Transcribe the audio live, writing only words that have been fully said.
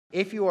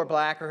If you are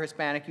black or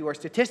Hispanic, you are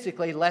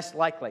statistically less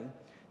likely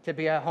to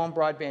be a home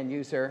broadband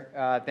user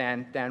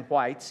than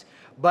whites.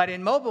 But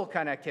in mobile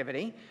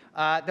connectivity,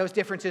 those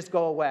differences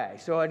go away.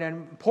 So an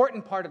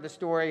important part of the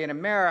story in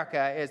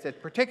America is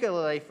that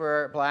particularly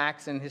for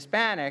blacks and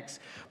Hispanics,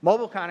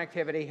 mobile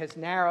connectivity has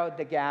narrowed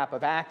the gap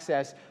of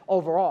access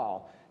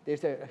overall.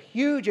 There's a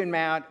huge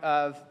amount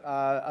of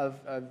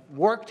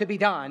work to be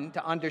done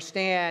to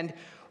understand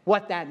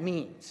what that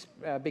means,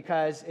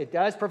 because it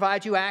does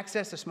provide you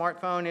access. A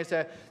smartphone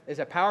is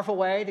a powerful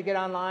way to get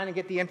online and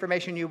get the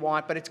information you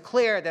want, but it's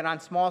clear that on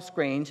small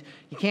screens,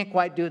 you can't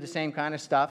quite do the same kind of stuff.